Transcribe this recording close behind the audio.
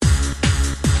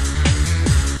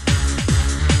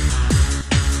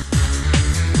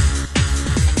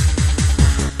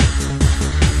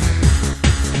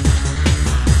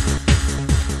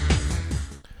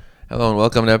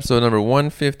Welcome to episode number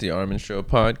 150, Armin Show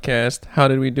Podcast. How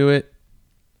did we do it?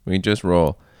 We just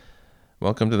roll.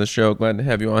 Welcome to the show. Glad to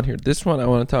have you on here. This one, I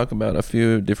want to talk about a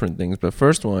few different things. But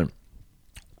first one,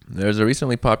 there's a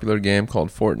recently popular game called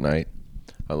Fortnite.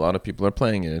 A lot of people are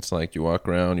playing it. It's like you walk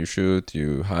around, you shoot,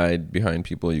 you hide behind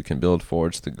people. You can build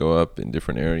forts to go up in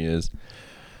different areas.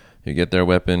 You get their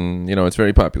weapon. You know, it's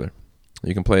very popular.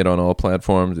 You can play it on all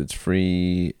platforms. It's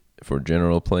free for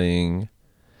general playing.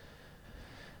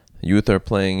 Youth are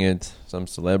playing it, some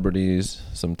celebrities,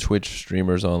 some Twitch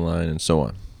streamers online, and so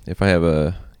on. If I have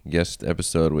a guest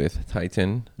episode with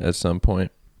Titan at some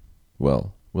point,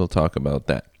 well, we'll talk about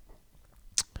that.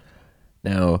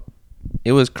 Now,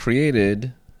 it was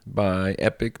created by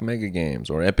Epic Mega Games,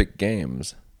 or Epic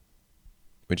Games,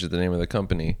 which is the name of the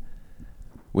company,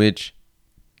 which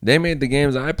they made the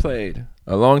games I played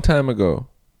a long time ago,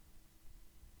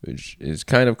 which is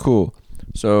kind of cool.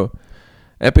 So,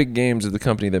 Epic Games is the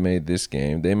company that made this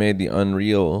game. They made the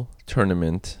Unreal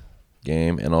Tournament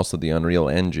game and also the Unreal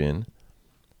Engine.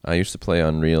 I used to play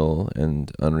Unreal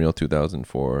and Unreal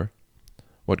 2004.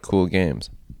 What cool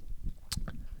games.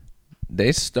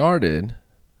 They started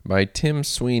by Tim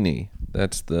Sweeney.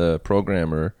 That's the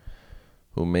programmer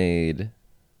who made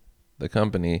the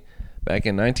company back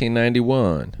in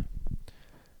 1991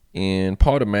 in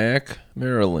Potomac,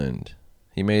 Maryland.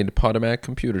 He made Potomac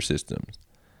Computer Systems.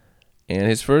 And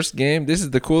his first game, this is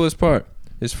the coolest part.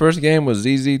 His first game was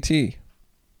ZZT.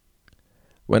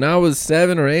 When I was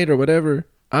 7 or 8 or whatever,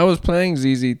 I was playing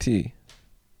ZZT.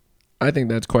 I think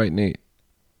that's quite neat.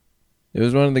 It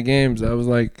was one of the games I was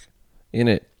like in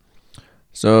it.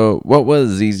 So what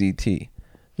was ZZT?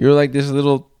 You're like this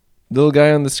little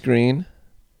guy on the screen.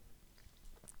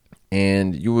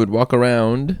 And you would walk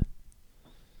around.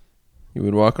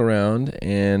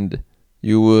 And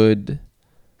you would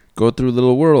go through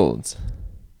little worlds.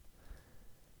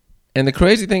 And the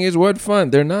crazy thing is, what fun.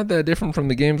 They're not that different from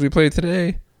the games we play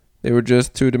today. They were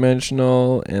just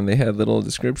two-dimensional and they had little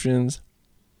descriptions.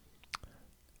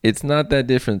 It's not that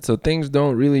different. So things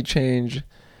don't really change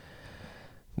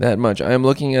that much. I'm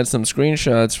looking at some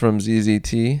screenshots from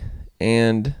ZZT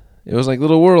and it was like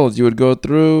little worlds. You would go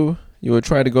through, you would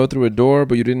try to go through a door,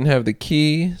 but you didn't have the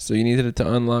key. So you needed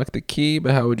to unlock the key.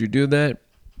 But how would you do that?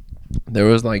 There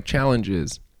was like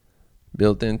challenges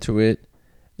built into it,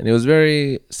 and it was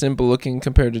very simple looking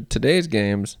compared to today's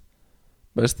games,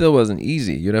 but it still wasn't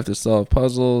easy. You'd have to solve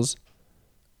puzzles,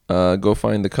 go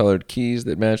find the colored keys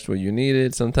that matched what you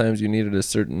needed. Sometimes you needed a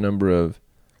certain number of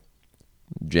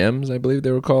gems, I believe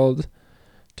they were called,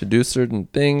 to do certain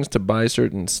things, to buy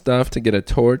certain stuff, to get a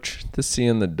torch, to see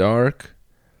in the dark.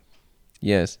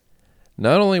 Yes,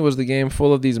 not only was the game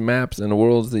full of these maps and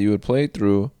worlds that you would play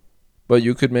through, but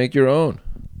you could make your own.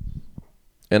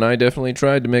 And I definitely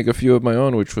tried to make a few of my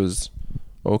own, which was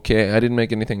okay. I didn't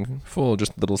make anything full,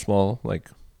 just little small, like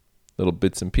little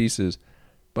bits and pieces.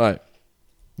 But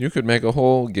you could make a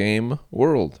whole game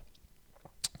world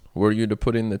were you to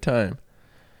put in the time.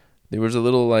 There was a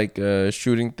little like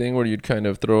shooting thing where you'd kind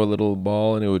of throw a little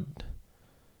ball and it would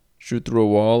shoot through a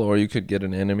wall, or you could get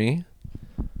an enemy.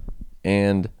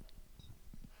 And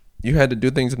you had to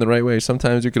do things in the right way.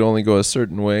 Sometimes you could only go a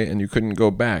certain way and you couldn't go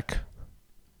back.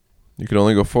 You could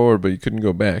only go forward, but you couldn't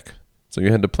go back. So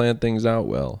you had to plan things out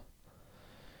well.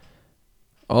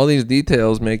 All these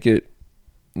details make it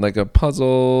like a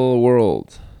puzzle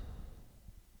world.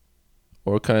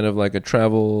 Or kind of like a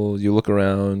travel, you look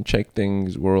around, check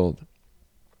things world.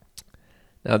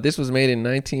 Now this was made in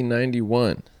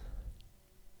 1991.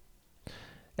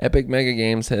 Epic Mega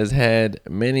Games has had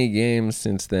many games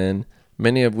since then,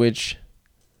 many of which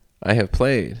I have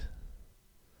played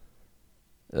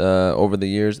over the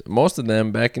years. Most of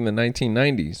them back in the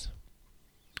 1990s.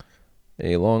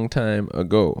 A long time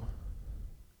ago.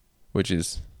 Which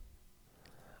is,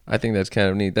 I think that's kind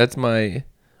of neat. That's when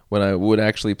I would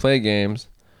actually play games,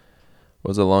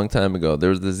 was a long time ago. There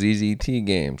was the ZZT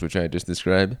games, which I just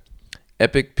described.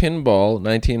 Epic Pinball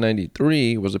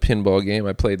 1993 was a pinball game.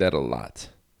 I played that a lot.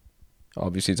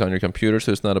 Obviously, it's on your computer,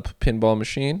 so it's not a pinball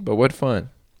machine, but what fun.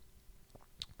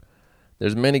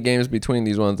 There's many games between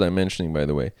these ones I'm mentioning, by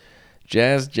the way.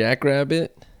 Jazz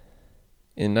Jackrabbit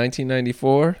in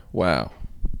 1994. Wow.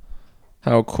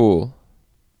 How cool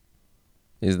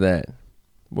is that?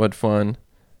 What fun.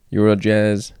 You were a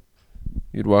jazz.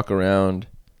 You'd walk around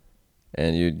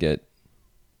and you'd get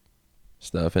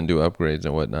stuff and do upgrades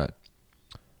and whatnot.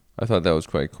 I thought that was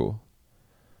quite cool.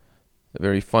 A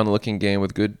very fun-looking game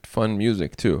with good, fun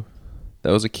music, too.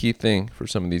 That was a key thing for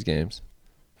some of these games.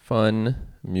 Fun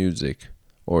music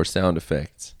or sound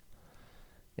effects.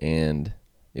 And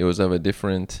it was of a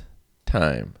different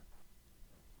time.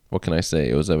 what can I say?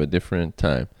 It was of a different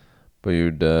time. But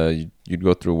you'd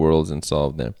go through worlds and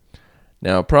solve them.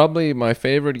 Now, probably my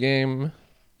favorite game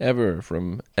ever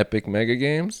from Epic Mega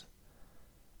Games.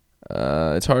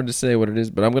 It's hard to say what it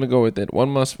is, but I'm going to go with it. One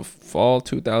Must Fall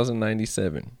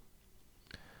 2097.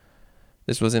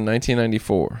 This was in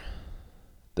 1994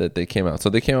 that they came out. So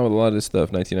they came out with a lot of this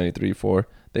stuff, 1993, 4.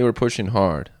 They were pushing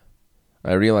hard.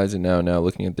 I realize it now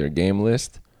looking at their game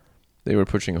list. They were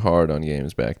pushing hard on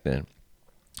games back then.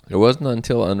 It wasn't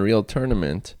until Unreal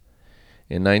Tournament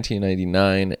in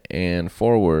 1999 and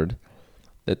forward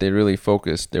that they really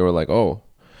focused. They were like, oh,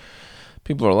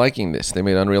 people are liking this. They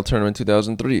made Unreal Tournament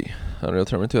 2003, Unreal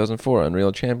Tournament 2004,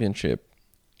 Unreal Championship,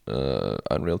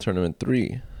 Unreal Tournament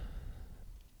 3.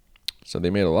 So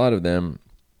they made a lot of them.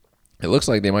 It looks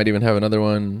like they might even have another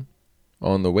one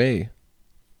on the way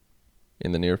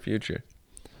in the near future.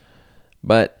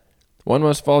 But One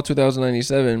Must Fall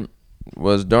 2097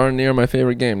 was darn near my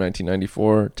favorite game,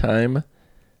 1994 time.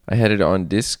 I had it on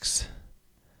discs,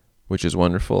 which is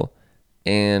wonderful.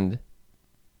 And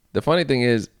the funny thing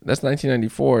is, that's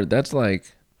 1994. That's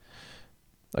like,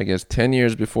 I guess, 10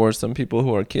 years before some people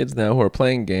who are kids now who are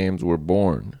playing games were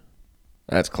born.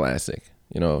 That's classic.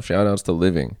 Shout outs to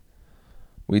Living.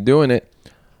 We doing it.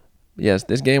 Yes,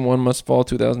 this game, One Must Fall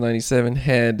 2097,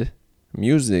 had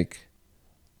music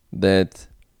that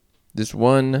this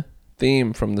one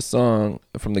theme from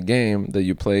the game that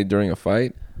you played during a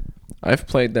fight. I've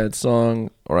played that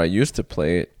song, or I used to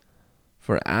play it,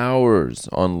 for hours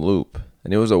on loop.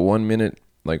 And it was a 1 minute,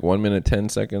 10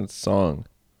 seconds song,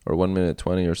 or 1 minute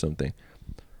 20 or something.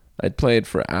 I'd play it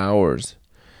for hours.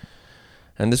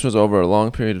 And this was over a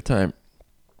long period of time.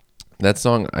 That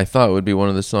song, I thought, would be one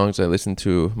of the songs I listened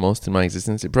to most in my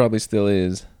existence. It probably still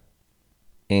is.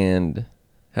 And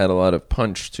had a lot of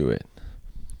punch to it.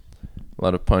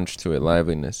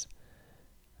 Liveliness.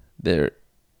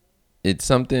 It's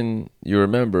something you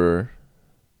remember,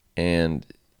 and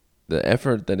the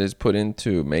effort that is put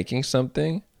into making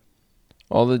something,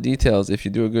 all the details, if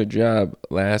you do a good job,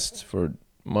 last for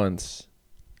months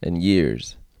and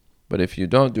years. But if you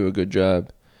don't do a good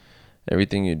job,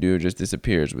 everything you do just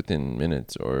disappears within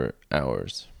minutes or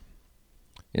hours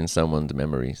in someone's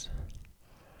memories.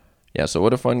 Yeah, so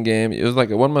what a fun game. It was like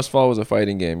One Must Fall was a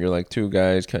fighting game. You're like two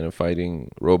guys kind of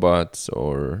fighting robots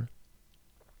or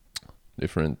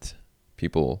different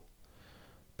people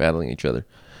battling each other.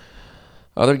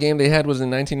 Other game they had was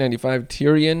in 1995,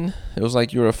 Tyrion. It was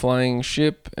like you were a flying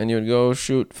ship and you would go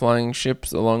shoot flying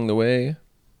ships along the way,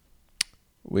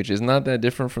 which is not that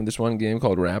different from this one game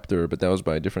called Raptor, but that was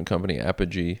by a different company,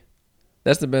 Apogee.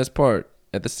 That's the best part.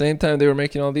 At the same time they were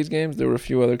making all these games, there were a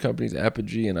few other companies,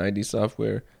 Apogee and ID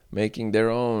Software, making their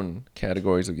own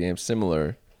categories of games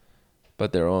similar,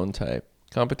 but their own type.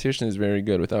 Competition is very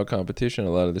good. Without competition, a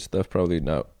lot of this stuff probably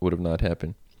would have not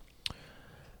happened.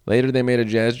 Later, they made a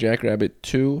Jazz Jackrabbit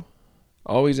 2.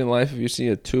 Always in life, if you see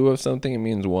a 2 of something, it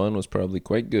means 1 was probably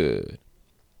quite good.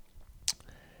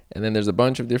 And then there's a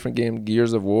bunch of different games.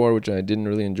 Gears of War, which I didn't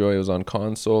really enjoy. It was on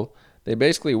console. They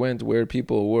basically went where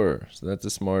people were. So that's a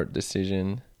smart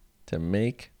decision to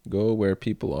make. Go where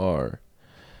people are.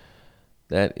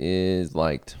 That is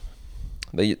liked.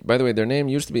 By the way, their name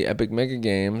used to be Epic Mega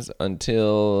Games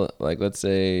until, let's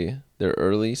say, their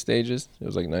early stages. It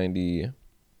was 90,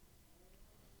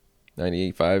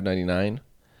 95, 99.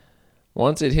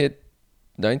 Once it hit,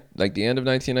 the end of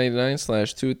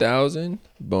 1999/2000,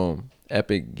 boom,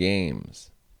 Epic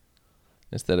Games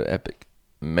instead of Epic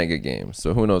Mega Games.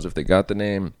 So who knows if they got the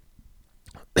name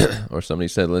or somebody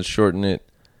said, let's shorten it.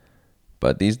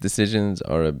 But these decisions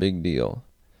are a big deal.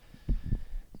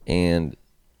 And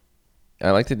I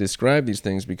like to describe these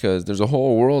things because there's a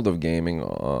whole world of gaming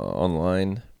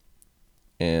online.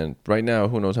 And right now,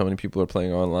 who knows how many people are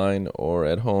playing online or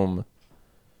at home.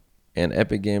 And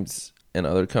Epic Games and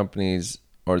other companies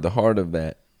are the heart of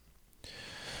that.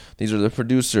 These are the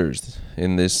producers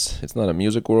in this. It's not a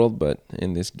music world, but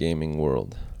in this gaming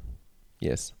world.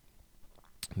 Yes.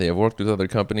 They have worked with other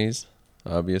companies,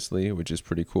 obviously, which is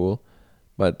pretty cool.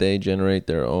 But they generate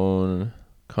their own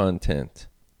content.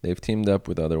 They've teamed up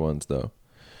with other ones, though.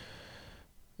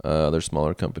 Other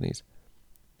smaller companies.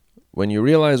 When you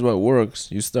realize what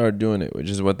works, you start doing it, which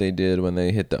is what they did when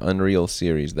they hit the Unreal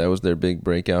series. That was their big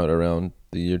breakout around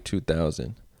the year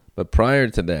 2000. But prior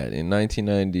to that, in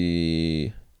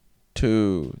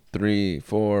 1992, 3,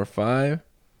 4, 5,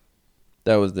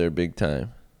 that was their big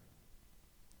time.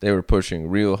 They were pushing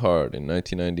real hard in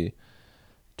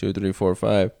 1992, 3, 4,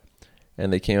 5,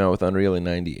 and they came out with Unreal in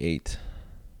 98.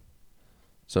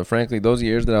 So frankly, those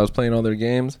years that I was playing all their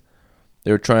games,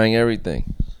 they were trying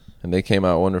everything, and they came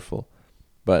out wonderful.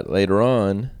 But later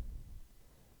on,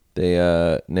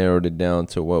 they narrowed it down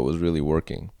to what was really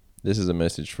working. This is a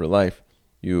message for life.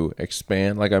 You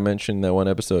expand, like I mentioned in that one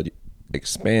episode, you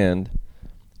expand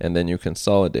and then you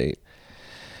consolidate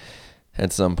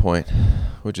at some point,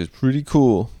 which is pretty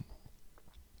cool.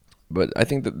 But I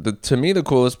think that to me the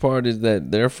coolest part is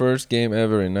that their first game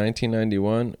ever in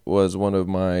 1991 was one of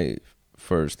my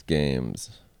first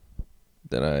games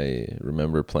that I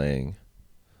remember playing,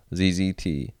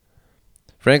 ZZT.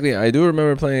 Frankly, I do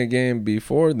remember playing a game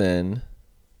before then,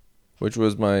 which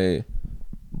was my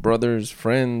brother's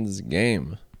friend's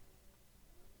game.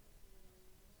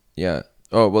 Yeah.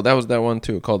 Oh, well, that was that one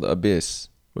too, called Abyss,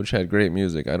 which had great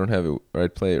music. I don't have it, or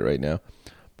I'd play it right now.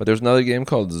 But there's another game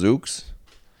called Zooks.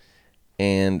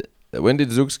 And when did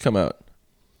Zooks come out?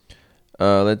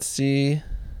 Let's see.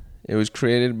 It was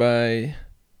created by...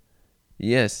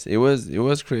 Yes, it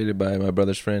was created by my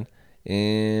brother's friend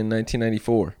in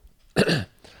 1994.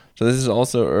 So this is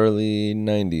also early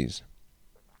 90s.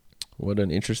 What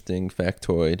an interesting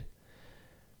factoid.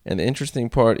 And the interesting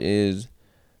part is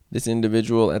this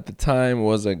individual at the time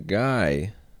was a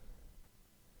guy,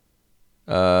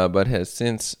 but has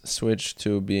since switched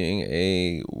to being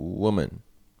a woman,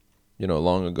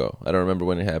 long ago. I don't remember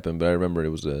when it happened, but I remember it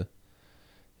was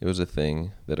a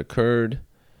thing that occurred.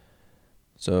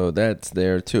 So that's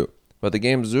there too. But the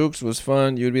game Zooks was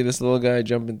fun. You'd be this little guy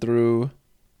jumping through,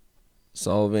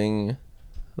 solving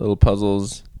little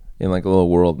puzzles in like a little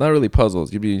world. Not really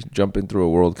puzzles. You'd be jumping through a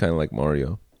world kind of like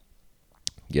Mario,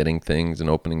 getting things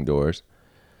and opening doors.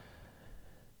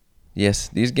 Yes,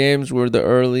 these games were the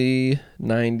early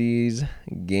 90s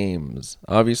games.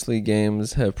 Obviously,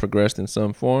 games have progressed in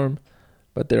some form,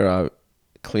 but there are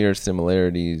clear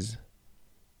similarities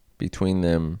between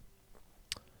them.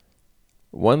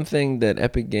 One thing that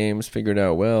Epic Games figured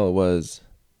out well was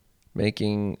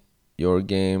making your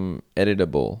game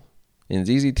editable. In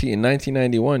ZZT in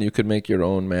 1991, you could make your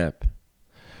own map.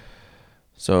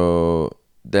 So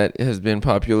that has been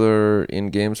popular in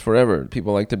games forever.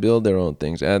 People like to build their own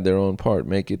things, add their own part,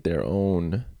 make it their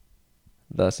own,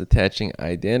 thus attaching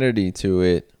identity to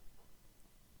it.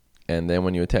 And then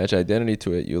when you attach identity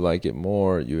to it, you like it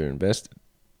more, you've invested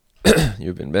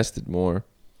more.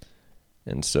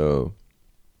 And so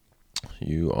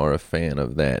you are a fan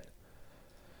of that.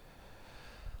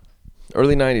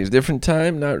 Early 90s, different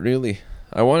time? Not really.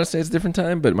 I want to say it's different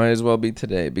time, but might as well be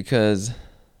today, because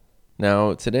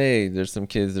now today there's some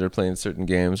kids that are playing certain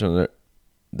games and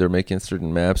they're making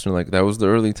certain maps and like, that was the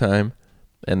early time.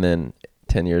 And then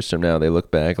 10 years from now, they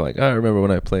look back like, I remember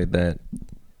when I played that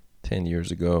 10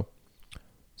 years ago.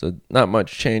 So not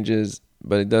much changes,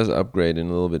 but it does upgrade in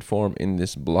a little bit form in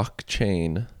this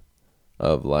blockchain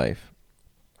of life.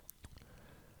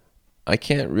 I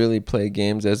can't really play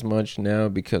games as much now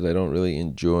because I don't really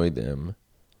enjoy them.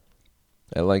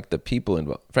 I like the people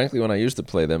involved. Frankly, when I used to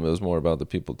play them, it was more about the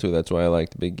people too. That's why I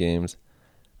liked big games.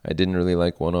 I didn't really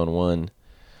like one-on-one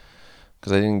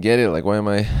because I didn't get it. Like, why am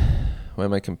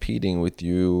I competing with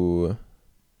you?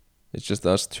 It's just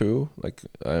us two. Like,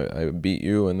 I beat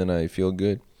you and then I feel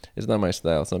good. It's not my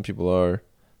style. Some people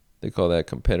they call that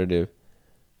competitive.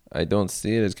 I don't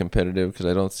see it as competitive because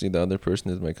I don't see the other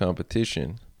person as my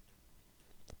competition.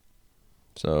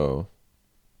 So,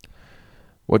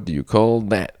 what do you call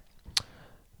that?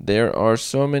 There are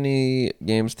so many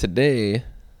games today,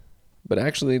 but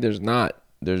actually there's not.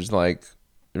 There's like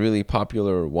really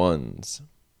popular ones.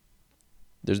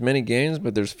 There's many games,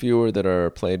 but there's fewer that are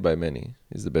played by many,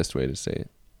 is the best way to say it.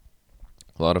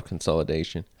 A lot of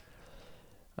consolidation.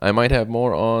 I might have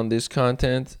more on this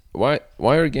content. Why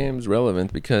are games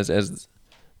relevant? Because as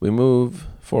we move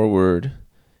forward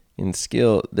in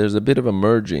skill, there's a bit of a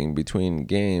merging between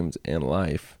games and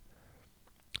life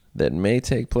that may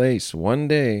take place one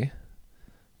day,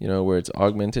 where it's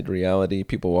augmented reality,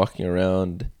 people walking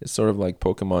around. It's sort of like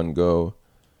Pokemon Go,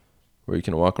 where you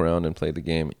can walk around and play the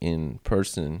game in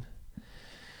person.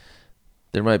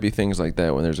 There might be things like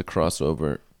that when there's a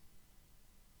crossover,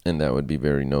 and that would be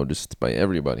very noticed by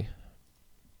everybody.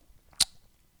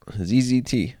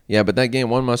 ZZT. Yeah, but that game,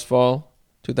 One Must Fall,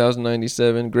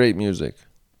 2097, great music.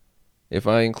 If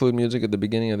I include music at the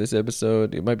beginning of this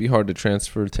episode, it might be hard to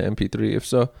transfer to MP3. If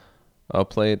so, I'll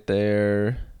play it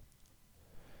there.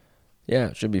 Yeah,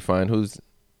 it should be fine. Who's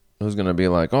going to be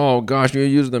like, oh gosh, you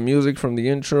used the music from the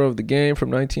intro of the game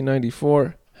from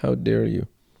 1994? How dare you?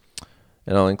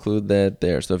 And I'll include that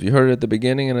there. So if you heard it at the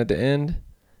beginning and at the end,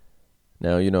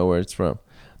 now you know where it's from.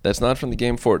 That's not from the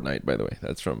game Fortnite, by the way.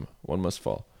 That's from One Must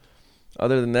Fall.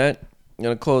 Other than that, I'm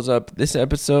going to close up this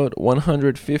episode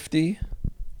 150.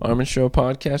 Armin Show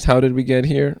podcast. How did we get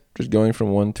here? Just going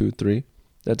from 1, 2, 3.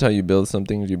 That's how you build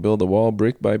something. You build a wall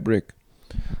brick by brick.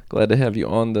 Glad to have you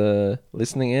on the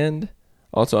listening end.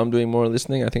 Also, I'm doing more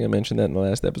listening. I think I mentioned that in the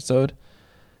last episode.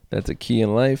 That's a key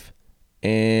in life.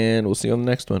 And we'll see you on the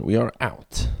next one. We are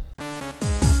out.